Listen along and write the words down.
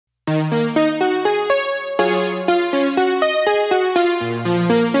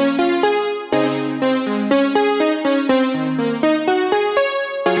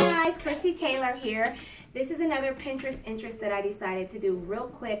I decided to do real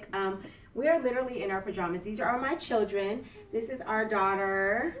quick. We are literally in our pajamas. These are my children. This is our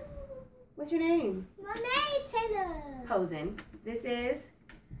daughter. What's your name? My name is Taylor. Hosen. This is?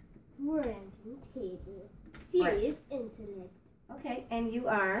 Brandon Taylor. Serious intellect. Okay, and you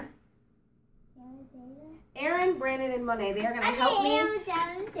are? Aaron, Brandon, and Monet. They are going to help me.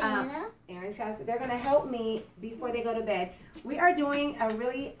 Aaron, Travis. They're going to help me before they go to bed. We are doing a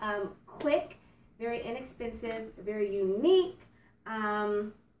really quick, very inexpensive, very unique,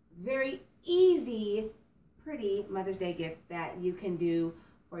 very easy, pretty Mother's Day gift that you can do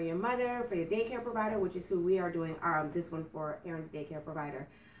for your mother, for your daycare provider, which is who we are doing this one for, Aaron's daycare provider.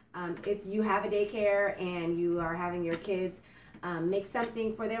 If you have a daycare and you are having your kids make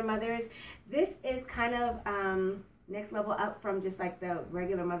something for their mothers, this is kind of next level up from just like the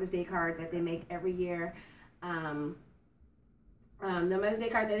regular Mother's Day card that they make every year. The Mother's Day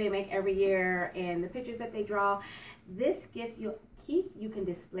card that they make every year and the pictures that they draw. This gift you can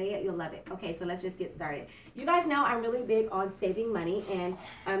display it, you'll love it. Okay, so let's just get started. You guys know I'm really big on saving money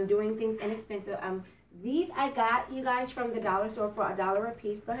and doing things inexpensive. These I got, you guys, from the dollar store for $1 a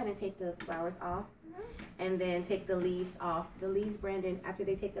piece. Go ahead and take the flowers off. And then take the leaves off. The leaves, Brandon, after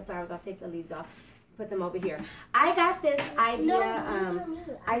they take the flowers off, take the leaves off. Put them over here. I got this idea.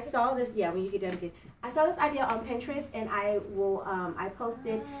 I saw this, yeah, when you get done with it. I saw this idea on Pinterest, and I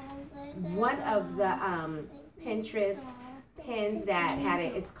posted one of the Pinterest pins that had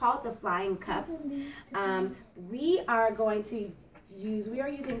it. It's called the Flying Cup. We are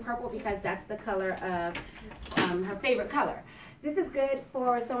using purple because that's the color of her favorite color. This is good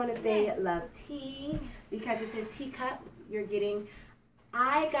for someone if they love tea because it's a teacup you're getting.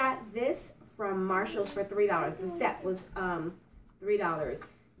 I got this from Marshall's for $3. The set was $3.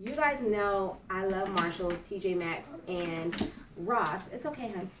 You guys know I love Marshall's, TJ Maxx, and Ross. It's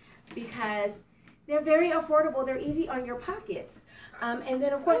okay, hon, because they're very affordable. They're easy on your pockets. And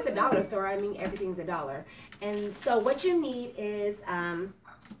then, of course, the dollar store. I mean, everything's $1. And so what you need is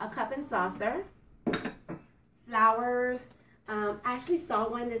a cup and saucer, flowers. I actually saw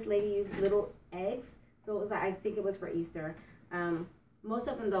this lady used little eggs. So it was like, I think it was for Easter. Most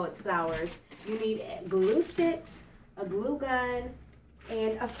of them, though, it's flowers. You need glue sticks, a glue gun,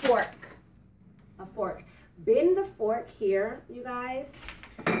 and a fork. A fork. Bend the fork here, you guys.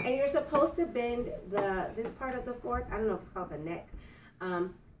 And you're supposed to bend this part of the fork. I don't know if it's called the neck.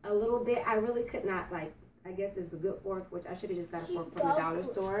 A little bit. I really could not, like, I guess it's a good fork, which I should have just got a fork from the dollar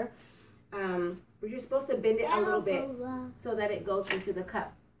store. But you're supposed to bend it a little bit so that it goes into the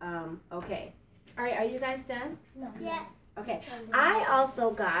cup. Okay. All right, are you guys done? No. Yeah. Okay. I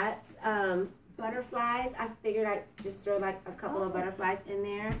also got butterflies. I figured I'd just throw like a couple of butterflies in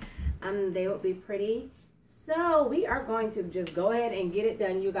there. They would be pretty. So we are going to just go ahead and get it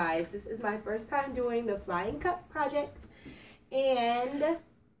done, you guys. This is my first time doing the Flying Cup project. And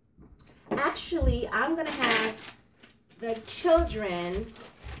actually, I'm going to have the children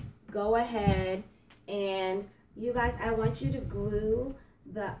go ahead and, you guys, I want you to glue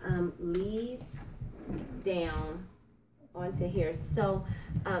the leaves down onto here. So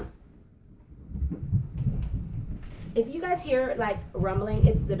if you guys hear like rumbling,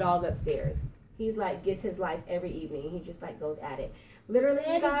 it's the dog upstairs. He's like gets his life every evening. He just like goes at it. Literally,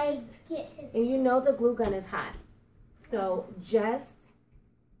 you guys, and you know the glue gun is hot. So just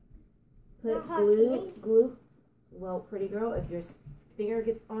put glue. Well, pretty girl, if your finger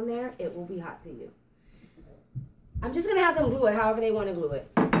gets on there, it will be hot to you. I'm just gonna have them glue it however they want to glue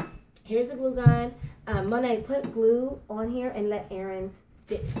it. Here's the glue gun. Monet, put glue on here and let Aaron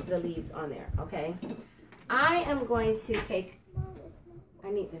stick the leaves on there, okay? I am going to take,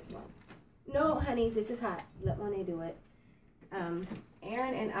 I need this one. No, honey, this is hot. Let Monet do it.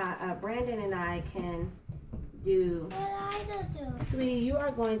 Aaron and Brandon and I can do. What I do? Sweetie, you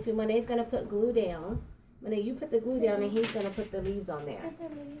are going to, Monet's going to put glue down. Monet, you put the glue down and he's going to put the leaves on there. Put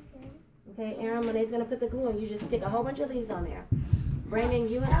the leaves in. Okay, Aaron, Monet's going to put the glue and you just stick a whole bunch of leaves on there. Brandon,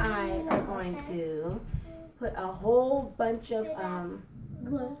 you and I are going to put a whole bunch of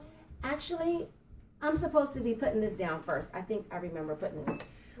glue. Actually, I'm supposed to be putting this down first. I think I remember putting this.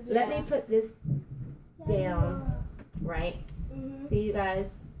 Yeah. Let me put this down, right? Mm-hmm. See you guys?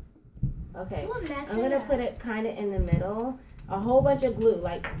 Okay. I'm going to put it kind of in the middle. A whole bunch of glue,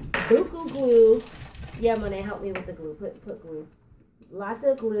 like buku glue. Yeah, Monet, help me with the glue. Put glue. Lots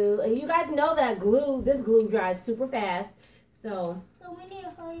of glue. And you guys know that glue, this glue dries super fast. So we need to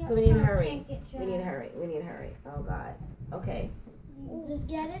hurry up. So we need to hurry. We need to hurry. We need to hurry. Oh, God. Okay. Just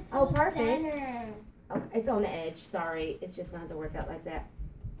get it to the perfect. center. Okay, it's on the edge. Sorry. It's just going to have to work out like that.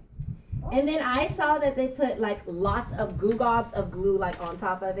 And then I saw that they put like lots of goo gobs of glue like on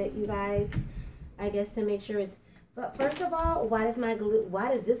top of it, you guys. I guess to make sure it's But first of all, why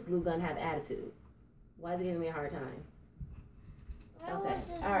does this glue gun have attitude? Why is it giving me a hard time? Okay.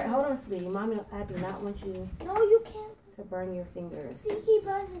 All right, hold on, sweetie. Mommy, I do not want you No, you can't. to burn your fingers. See, he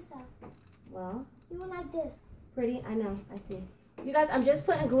burned himself. Well, He went like this. pretty. I know. I see. You guys, I'm just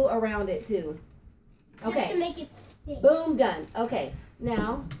putting glue around it too. Just to Okay. make it stick. Boom, done. Okay.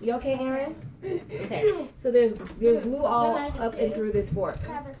 Now, you okay, Aaron? Okay. So there's glue all up and through this fork.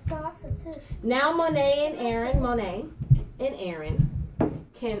 I have a sauce too. Now Monet and Aaron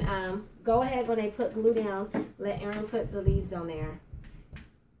can go ahead when they put glue down. Let Aaron put the leaves on there.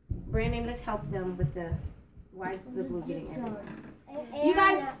 Brandon, let's help them with why is the glue getting everywhere? You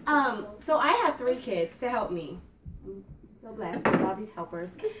guys, so I have 3 kids to help me. I'm so blessed with all these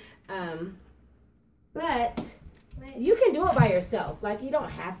helpers. But you can do it by yourself. Like, you don't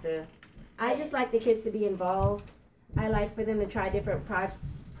have to. I just like the kids to be involved. I like for them to try different projects.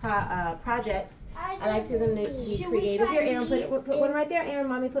 I like for them to be creative. Here, Aaron, put one right there. Aaron,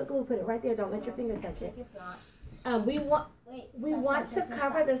 mommy, put glue. Put it right there. Don't let your finger touch it. We want to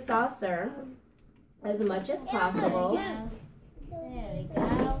cover the saucer as much as possible. There we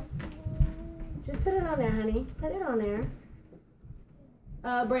go. Just put it on there, honey. Put it on there.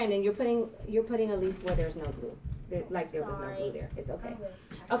 Brandon, you're putting a leaf where there's no glue. Like there was no glue there. It's okay.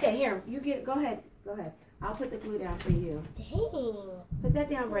 Okay, here, you get. Go ahead. Go ahead. I'll put the glue down for you. Dang. Put that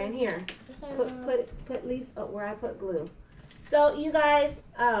down, Brandon. Here. Put leaves up where I put glue. So you guys,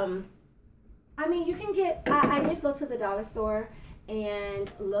 I mean, you can get. I did go to the dollar store and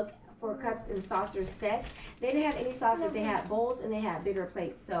look for cups and saucers sets. They didn't have any saucers. They had bowls and they had bigger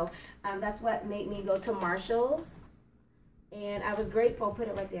plates. So that's what made me go to Marshall's. And I was grateful. Put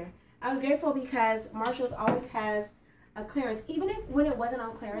it right there. I was grateful because Marshall's always has a clearance, even when it wasn't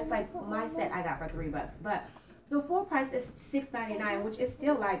on clearance. Like my set I got for $3, but the full price is $6.99, which is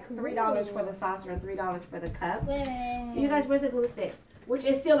still like $3 for the saucer and $3 for the cup. You guys, where's the glue sticks? Which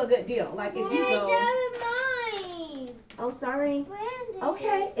is still a good deal. Like if you go. Oh, sorry.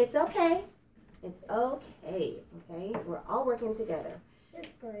 Okay, it's okay. It's okay. Okay, we're all working together.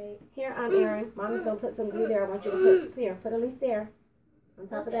 It's great. Here, Aaron. Mommy's gonna put some glue there. I want you to put a leaf there. On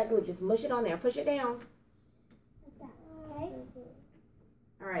top of that glue, just mush it on there. Push it down. Okay.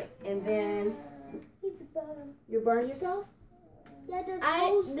 All right, and then you burn yourself. Yeah,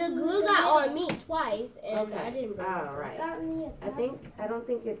 the glue got on me twice, and Okay. I didn't burn. All right. I don't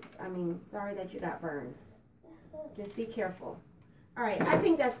think it. I mean, sorry that you got burned. Just be careful. All right, I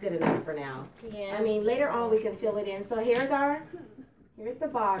think that's good enough for now. Yeah. I mean, later on we can fill it in. So here's the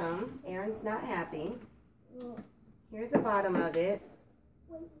bottom. Aaron's not happy. Here's the bottom of it.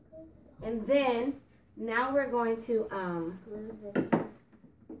 And then now we're going to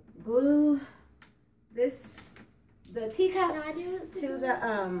glue the teacup to the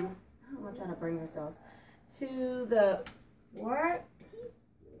I don't want y'all to burn yourselves, to the fork,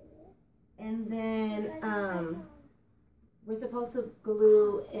 and then we're supposed to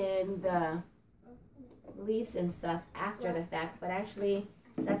glue in the leaves and stuff after the fact, but actually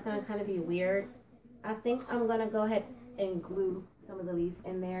that's gonna kind of be weird. I think I'm gonna go ahead and glue some of the leaves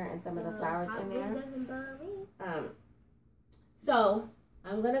in there and some of the flowers in there. So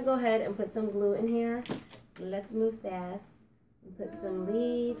I'm gonna go ahead and put some glue in here. Let's move fast and put some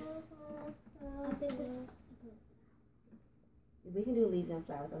leaves. We can do leaves and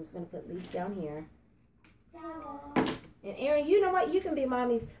flowers. I'm just gonna put leaves down here. And Aaron, you know what? You can be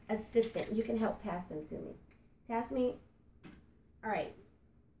mommy's assistant. You can help pass them to me. Pass me. All right.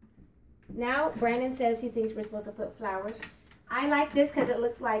 Now Brandon says he thinks we're supposed to put flowers. I like this because it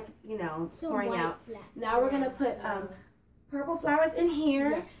looks like, you know, pouring out. Now we're gonna put purple flowers in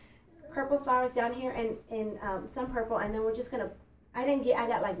here, purple flowers down here, and some purple, and then we're just gonna. I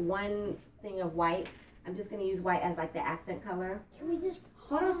got like one thing of white. I'm just gonna use white as like the accent color. Can we just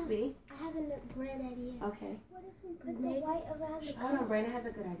hold on, sweetie? I have a great idea. Okay. What if we put the white around the Hold on, Brandon has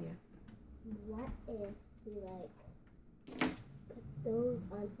a good idea. What if we like put those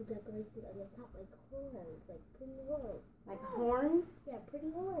on for decoration on the top, like horns, like pretty horns? Like horns? Yeah,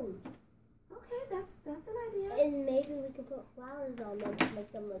 pretty horns. Okay, that's an idea. And maybe we could put flowers on them to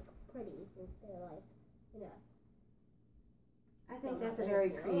make them look pretty, since they're like, you know. I think that's a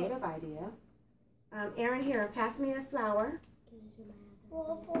very creative idea. Aaron, here, pass me the flower.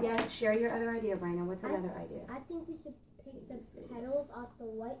 Yeah, share your other idea, Brandon. What's another idea? I think we should pick the petals off the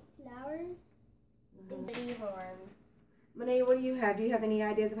white flowers and pretty horns. Monet, what do you have? Do you have any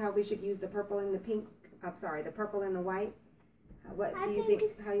ideas of how we should use the purple and the pink? I'm sorry, the purple and the white. What do you think?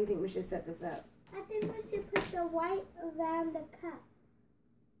 How do you think we should set this up? I think we should put the white around the cup.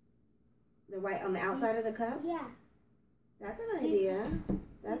 The white on the outside of the cup? Yeah. That's an idea.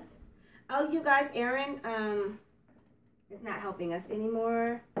 That's. Oh, you guys, Aaron it's not helping us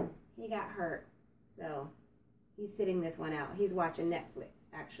anymore. He got hurt. So he's sitting this one out. He's watching Netflix,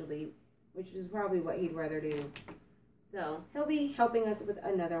 actually, which is probably what he'd rather do. So he'll be helping us with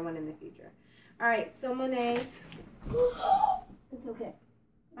another one in the future. All right, so Monet, it's okay.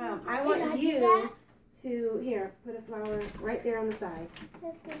 I want you to, here, put a flower right there on the side.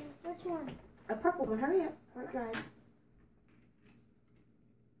 Which one? A purple one. Hurry up. Hurry, guys.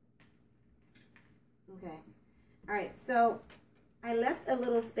 Okay. All right, so I left a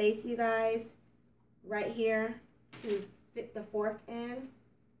little space, you guys, right here to fit the fork in,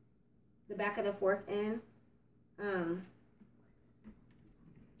 the back of the fork in.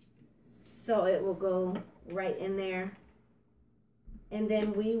 So it will go right in there. And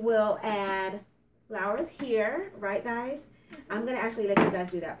then we will add flowers here, right guys? I'm gonna actually let you guys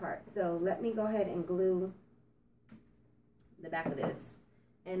do that part. So let me go ahead and glue the back of this.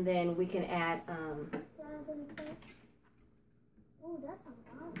 And then we can add, Oh, that's a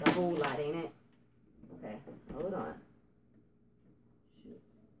lot. it's a whole lot, ain't it? Okay, hold on. Shoot.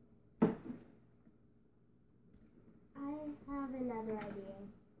 I have another idea.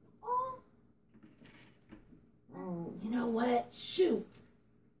 Oh, you know what? Shoot.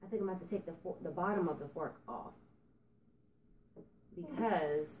 I think I'm going to have to take the bottom of the fork off.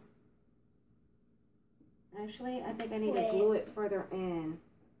 Because, actually, I think I need to glue it further in.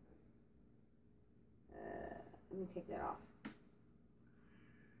 Let me take that off. I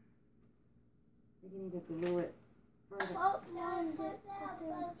think you need to glue it further,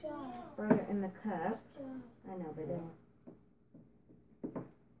 further in the cup. I know, but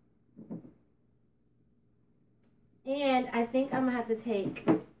and I think I'm going to have to take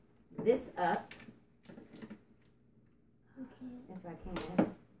this up. Okay. If I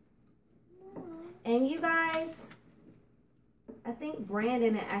can. And you guys, I think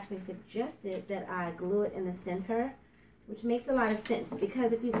Brandon had actually suggested that I glue it in the center, which makes a lot of sense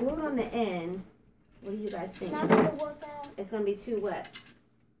because if you glue it on the end, what do you guys think? Not gonna work out. It's going to be too wet.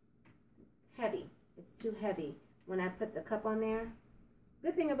 Heavy. It's too heavy when I put the cup on there.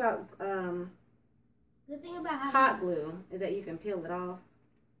 Good thing about hot glue is that you can peel it off.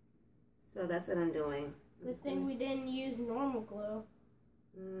 So that's what I'm doing. Good thing we didn't use normal glue.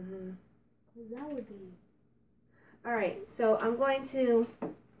 Mm-hmm. Because that would be... Alright, so I'm going to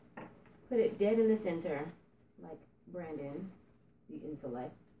put it dead in the center, like Brandon, the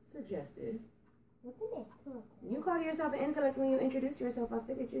intellect, suggested. What's an intellect? You called yourself an intellect when you introduced yourself. I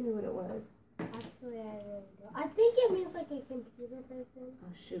figured you knew what it was. Actually, I really don't. I think it means like a computer person.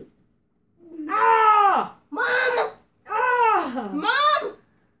 Oh, shoot. Ah! Mom! Ah! Mom!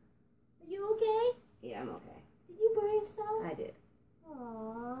 Are you okay? Yeah, I'm okay. Did you burn yourself? I did.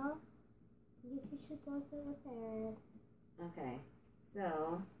 Aww. I guess you should go to the parent. Okay,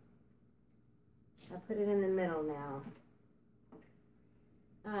 so I put it in the middle now.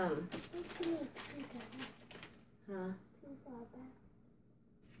 Huh? I know,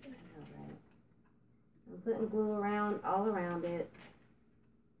 right? I'm putting glue all around it.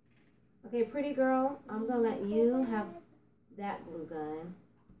 Okay, pretty girl, I'm gonna let you have that glue gun.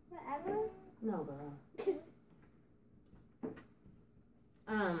 Forever? No, girl.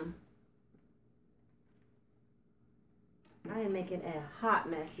 I am making a hot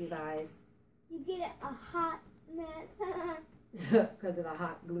mess, you guys. You get it a hot mess. Because of the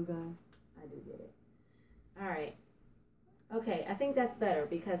hot glue gun. I do get it. Alright. Okay, I think that's better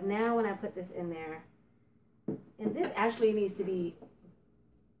because now when I put this in there, and this actually needs to be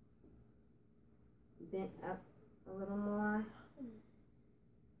bent up a little more.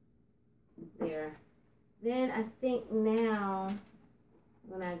 There. Then I think now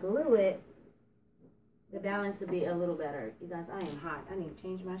when I glue it, the balance will be a little better. You guys, I am hot. I need to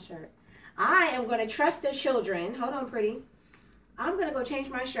change my shirt. I am going to trust the children. Hold on, pretty. I'm going to go change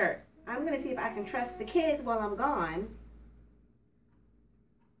my shirt. I'm going to see if I can trust the kids while I'm gone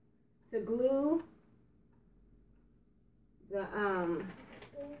to glue the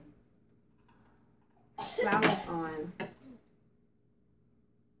flowers on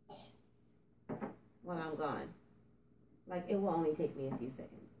while I'm gone. Like, it will only take me a few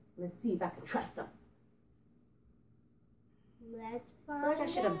seconds. Let's see if I can trust them. Let's I find feel like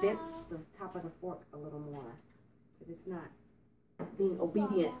I should have bent out. the top of the fork a little more. Because it's not being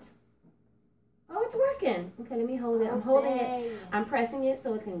obedient. Oh, it's working. Okay, let me hold it. I'm holding it. I'm pressing it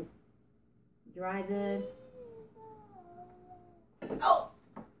so it can dry good. Oh!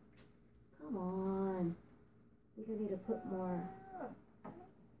 Come on. I think I need to put more. I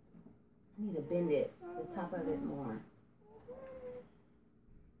need to bend it, the top of it more.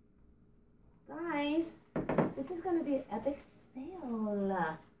 Guys, this is going to be an epic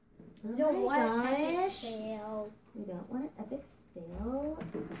fail. We don't want epic gosh. fails. We don't want an epic fail.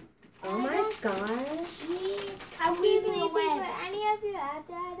 Oh my gosh. Excuse me, for any of you out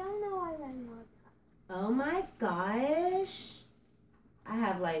there, I don't know why I'm not. Oh my gosh. I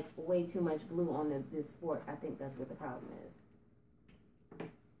have like way too much glue on this fork. I think that's what the problem is.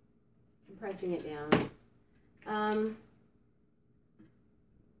 I'm pressing it down.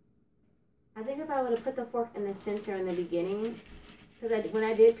 I think if I would have put the fork in the center in the beginning, because when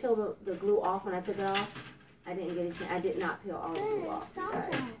I did peel the glue off, when I took it off, I didn't get a chance. I did not peel all the glue off. Stop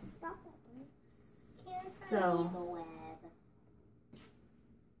Guys. that. Stop that. So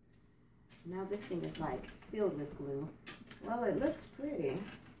now this thing is like filled with glue. Well, it looks pretty.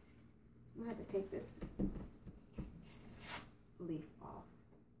 I'm gonna have to take this leaf off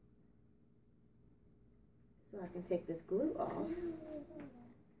so I can take this glue off.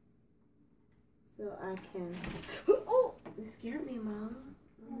 So I can. Oh, you scared me, Mom.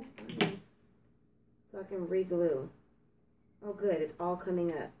 So I can re-glue. Oh, good. It's all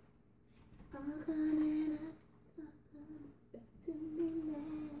coming up. All coming up. Back to me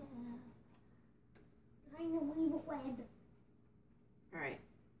now. Trying to weave a web. All right.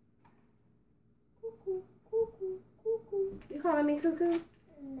 Cuckoo, cuckoo, cuckoo. You calling me cuckoo?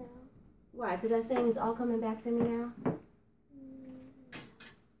 No. Why? Because I'm saying it's all coming back to me now?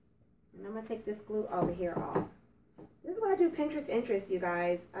 And I'm going to take this glue over here off. This is why I do Pinterest interest, you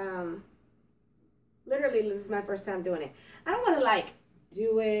guys. Literally, this is my first time doing it. I don't want to, like,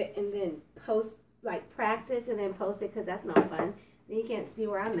 do it and then post, like, practice and then post it because that's no fun. Then you can't see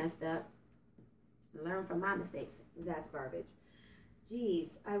where I messed up. Learn from my mistakes. That's garbage.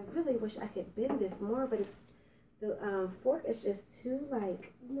 Jeez, I really wish I could bend this more, but it's the fork is just too,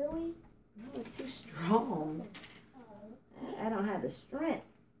 like, Gluey? no, it's too strong. I don't have the strength.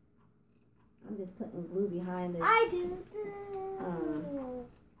 I'm just putting glue behind this. I do.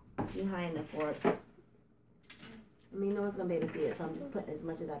 Behind the fork. I mean, no one's gonna be able to see it, so I'm just putting as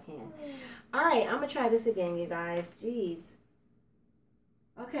much as I can. All right, I'm gonna try this again, you guys. Jeez.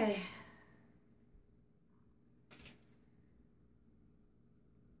 Okay.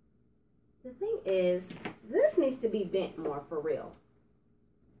 The thing is, this needs to be bent more for real.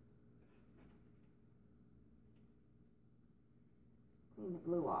 Clean the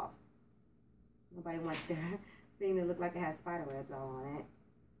glue off. Nobody wants their thing to look like it has spider webs all on it.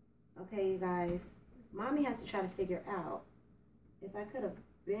 Okay, you guys. Mommy has to try to figure out if I could have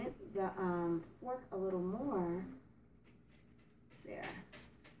bent the fork a little more. There.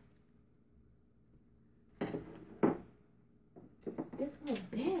 This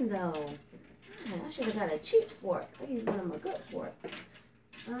won't bend though. Man, I should have got a cheap fork. I used one of my good fork.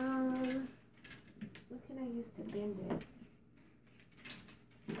 What can I use to bend it?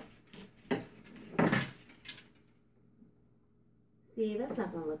 See, that's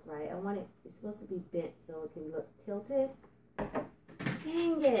not gonna look right. I want it, it's supposed to be bent so it can look tilted.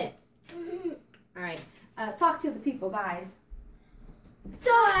 Dang it. All right, talk to the people, guys.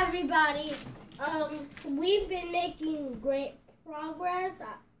 So everybody, we've been making great progress.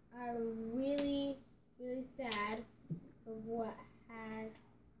 I'm really, really sad of what had.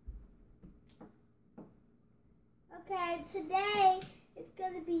 Okay, today it's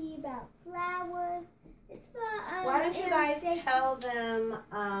gonna be about flowers. It's for Why don't you guys Aaron's tell them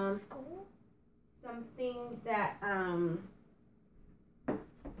school. some things that I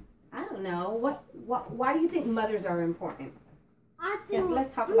don't know. Why do you think mothers are important? I Yes, think.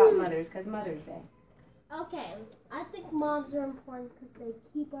 let's talk about mothers, because Mother's Day. Okay, I think moms are important because they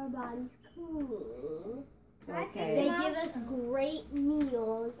keep our bodies clean. Okay. They give us great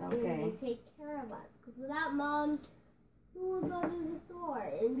meals Okay. and they take care of us. Because without moms, who will go to the store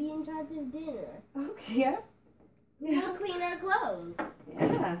and be in charge of dinner? Okay. Yeah. Who will clean our clothes?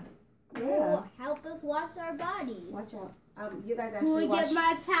 Yeah. Who Yeah. will help us wash our bodies? Watch out. You guys Who actually will watch. get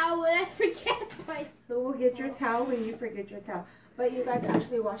my towel when I forget my Who will get your towel when you forget your towel? But you guys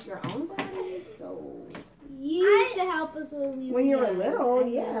actually wash your own bodies, so. You used to help us when we were When you were young. little, I know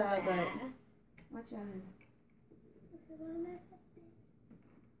yeah, that. but watch out.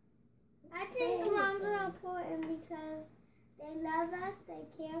 I think moms are important because they love us, they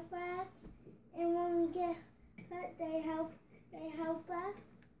care for us, and when we get hurt, they help us,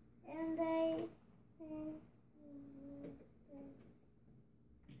 and they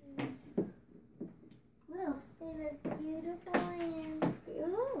What else? they look beautiful and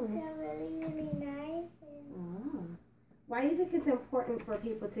Oh. they're really, really nice. And Oh. Why do you think it's important for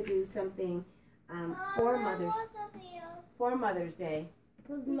people to do something for Mother's Day?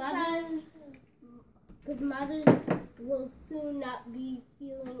 Because mothers will soon not be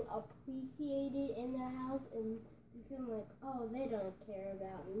feeling appreciated in their house and be feel like, oh, they don't care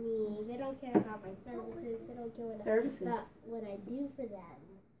about me. They don't care about my services. They don't care about what I do for them.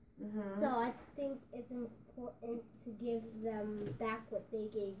 Mm-hmm. So I think it's important to give them back what they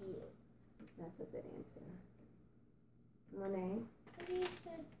gave you. That's a good answer. Monet? You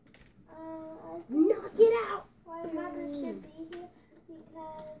should, Knock it out! my mother should be here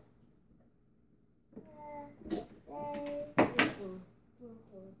because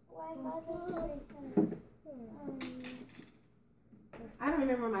my mother I don't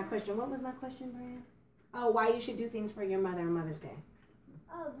remember my question. What was my question, Brian? Oh, why you should do things for your mother on Mother's Day.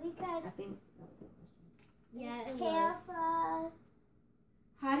 because I think that was the question. Yeah, it care was. for us.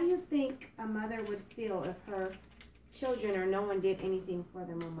 How do you think a mother would feel if her children or no one did anything for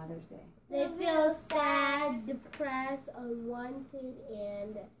them on Mother's Day? They feel sad, depressed, unwanted,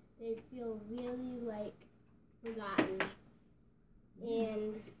 and they feel really, like, forgotten.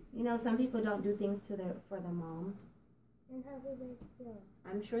 And you know, some people don't do things for their moms. And how do they feel?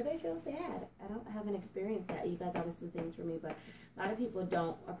 I'm sure they feel sad. I haven't experienced that. You guys always do things for me, but a lot of people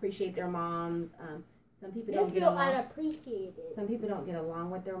don't appreciate their moms. Some people don't get feel along. unappreciated. Some people don't get along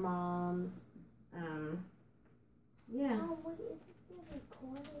with their moms. Yeah. Oh, wait, is this still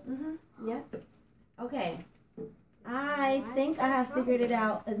recording? Yep. Okay. I think I have figured it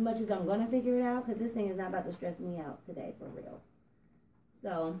out as much as I'm gonna figure it out, because this thing is not about to stress me out today for real.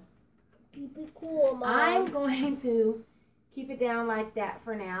 So Keep it cool, Mom. I'm going to keep it down like that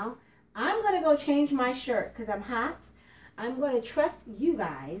for now. I'm gonna go change my shirt because I'm hot. I'm going to trust you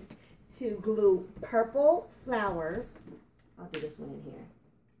guys to glue purple flowers. I'll do this one in here.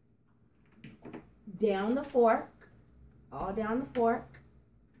 Down the fork, all down the fork,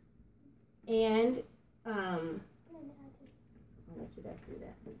 and I'll let you guys do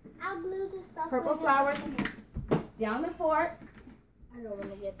that. I'll glue the stuff. Purple flowers down the fork, I don't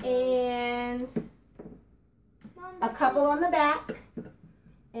want to get that. and Mom, a couple on the back,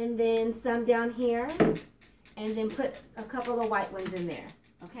 and then some down here, and then put a couple of white ones in there.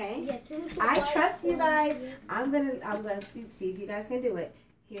 Okay? Yeah, I trust you guys. I'm gonna see if you guys can do it.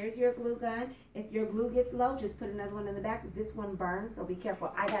 Here's your glue gun. If your glue gets low, just put another one in the back. This one burns, so be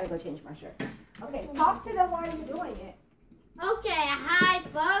careful. I gotta go change my shirt. Okay, talk to them while you're doing it. Okay, hi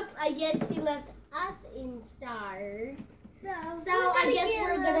folks. I guess she left us in charge. So I guess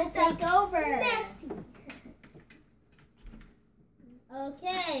we're gonna take over. Messy.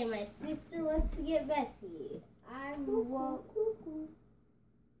 Okay, my sister wants to get messy. I won't.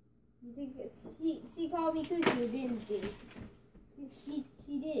 You think she called me cuckoo, didn't she? She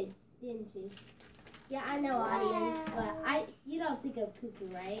did, didn't she? Yeah, I know, audience, but you don't think I'm cuckoo,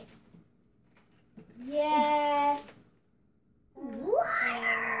 right? Yes. How's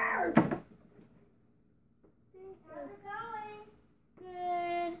it going?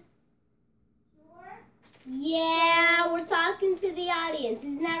 Good. Sure. Yeah, we're talking to the audience.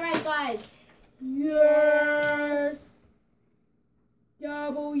 Isn't that right, guys? Yes.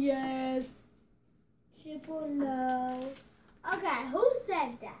 Double yes. Triple no. Okay, who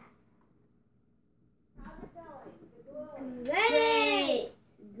said that? How's it going? Great.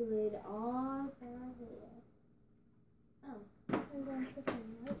 Glued all around here. Oh, I'm going to put some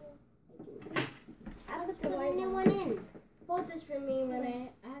white one. I have to put a new one in. Hold this for me when I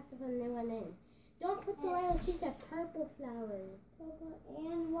have to put a new one in. Don't put the white one. She said purple flowers. Purple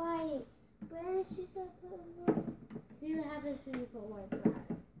and white. Where is she so purple? See what happens when you put white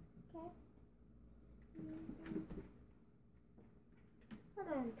flowers. Okay. Hold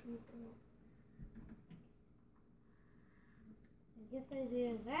on, people. I guess I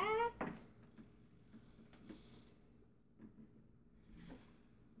do that.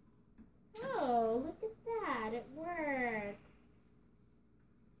 Oh, look at that. It works.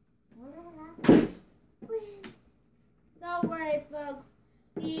 I wonder what happens. Don't worry, folks.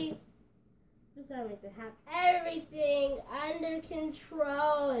 We, for some reason, have everything under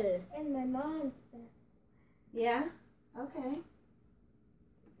control. And my mom's there. Yeah? Okay.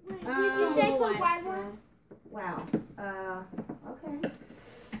 Wait, did you say put white white one? Wow. Okay.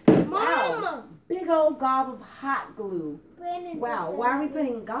 Mom! Wow. Big old gob of hot glue. Brandon. Wow. Why are we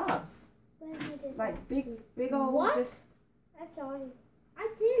putting gobs? Brandon did Like big old. What? Just. I saw you. I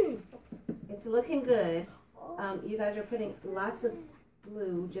didn't. It's looking good. Oh. You guys are putting lots of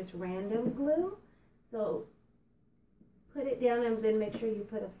glue, just random glue. So put it down and then make sure you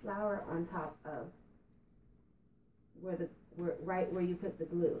put a flower on top of right where you put the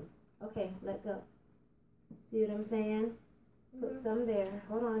glue. Okay, let go. See what I'm saying? Put some there.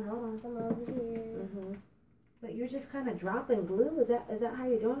 Hold on. Some over here. But you're just kind of dropping glue. Is that how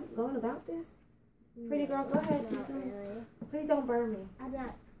you're going about this? Pretty girl, go ahead. Do Not some. really. Please don't burn me. I'm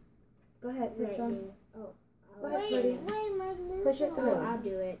not Go ahead. Put right some. here. Oh, Go ahead, pretty. Wait, my glue. Push it Oh, through. I'll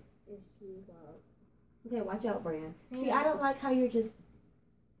do it if she won't. Okay, watch out, Brian. Hang See, on. I don't like how you're just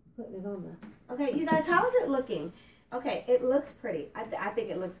putting it on the... Okay, you guys, how is it looking? Okay, it looks pretty. I think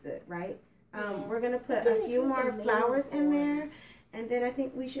it looks good, right? Yeah. We're going to put Let's a see few if we more can flowers make in ones. there. And then I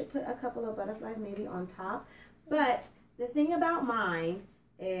think we should put a couple of butterflies maybe on top. But the thing about mine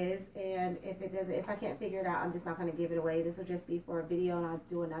is, and if I can't figure it out, I'm just not going to give it away. This will just be for a video and I'll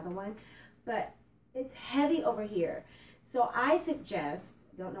do another one. But it's heavy over here. So I suggest,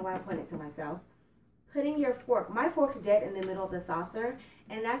 don't know why I pointed to myself, putting your fork, my fork dead in the middle of the saucer,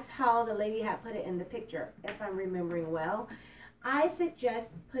 and that's how the lady had put it in the picture, if I'm remembering well. I suggest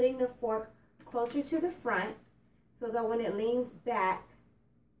putting the fork closer to the front so that when it leans back,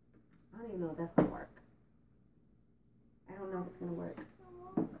 I don't even know if that's gonna work. I don't know if it's gonna work.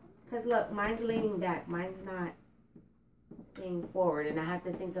 Because look, mine's leaning back, mine's not staying forward, and I have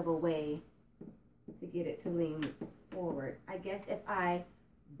to think of a way to get it to lean forward. I guess if I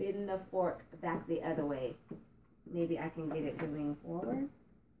bend the fork back the other way, maybe I can get it to lean forward.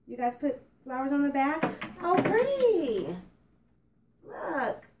 You guys put flowers on the back? Oh, pretty!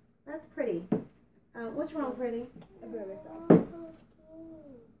 Look, that's pretty. What's wrong, pretty? I burned myself. Okay.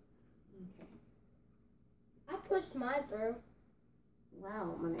 I pushed mine through.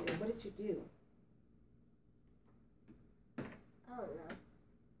 Wow, Monet, what did you do? I don't know.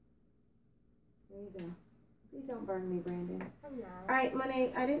 There you go. Please don't burn me, Brandon. I'm not. All right,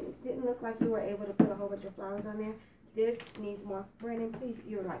 Monet, I didn't look like you were able to put a whole bunch of flowers on there. This needs more. Brandon, please,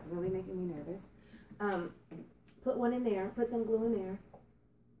 you're like really making me nervous. Put one in there. Put some glue in there.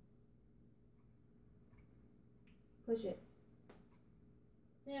 Push it.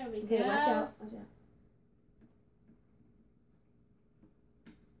 There we Okay, go. watch out. Watch out.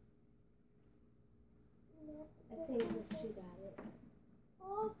 I think she got it.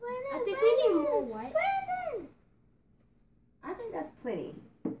 Oh, Brandon, I think we need more white. Brandon! I think that's plenty.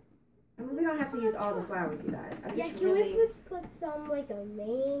 I mean, we don't have to use all the flowers, you guys. I Yeah, just can really. we put some like a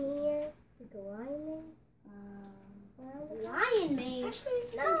mane here? Like a lion mane? Lion mane? Actually, I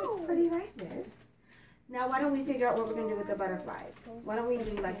think No. it's pretty like this. Now, why don't we figure out what we're going to do with the butterflies? Why don't we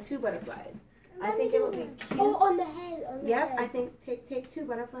do like 2 butterflies? I think it would be cute. Oh, on the head. On the Yep, head. I think take 2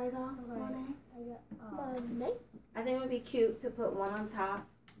 butterflies off, Okay. Monet. Mane? I think it would be cute to put one on top.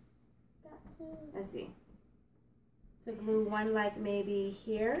 Let's see. To glue one like maybe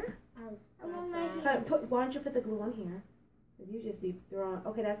here. Why don't you put the glue on here? Because you just be throwing.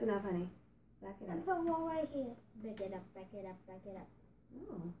 Okay, that's enough, honey. Back it up. Put one right here. Back it up, back it up, back it up.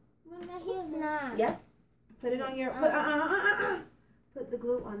 Oh. One right here's not. Yep. Put it on your. Put the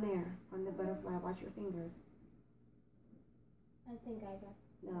glue on there on the butterfly. Watch your fingers. I think I got it.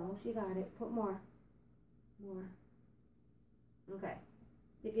 No, she got it. Put more. More. Okay.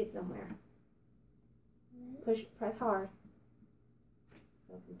 Stick it somewhere. Press hard.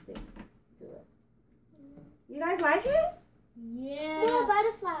 So it can stick to it. You guys like it? Yeah. More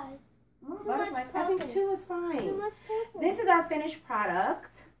butterflies. More Too much butterflies. I think purple. 2 is fine. Too much purple. This is our finished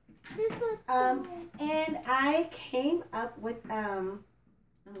product. This one. And I came up with I'm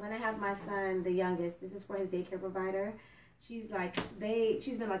gonna have my son, the youngest. This is for his daycare provider. She's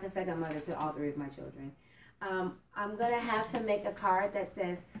been like a second mother to all 3 of my children. I'm gonna have him make a card that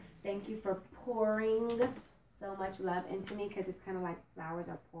says, "Thank you for pouring so much love into me," because it's kind of like flowers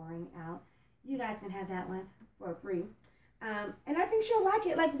are pouring out. You guys can have that one for free. And I think she'll like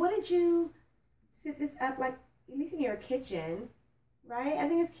it. Like, wouldn't you sit this up, like, at least in your kitchen, right? I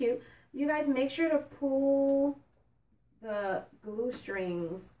think it's cute. You guys make sure to pull the glue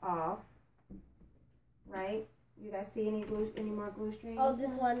strings off, right? You guys see any more glue strings? Oh,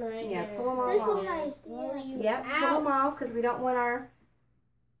 this one right Yeah, here. pull them all This off. one right here. Yep, pull them off because we don't want our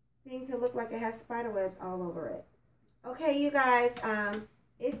thing to look like it has spider webs all over it. Okay, you guys,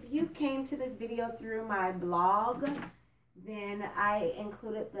 if you came to this video through my blog, then I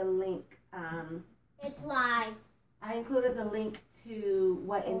included the link. It's live. I included the link to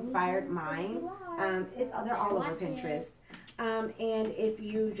what inspired mine. They're all over Pinterest. And if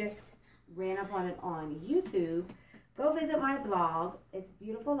you just ran up on it on YouTube, go visit my blog. It's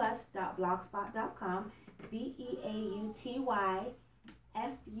beautifulus.blogspot.com.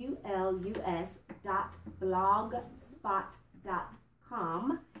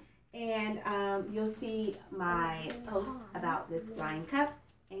 BEAUTYFULUS.blogspot.com. And you'll see my post about this flying cup,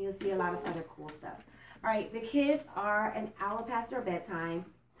 and you'll see a lot of other cool stuff. All right, the kids are an hour past their bedtime.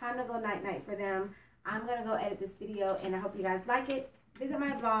 Time to go night-night for them. I'm going to go edit this video, and I hope you guys like it. Visit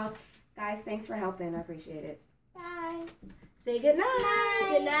my blog. Guys, thanks for helping. I appreciate it. Bye. Say good night.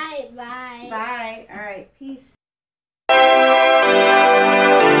 Good night. Bye. Bye. All right, peace.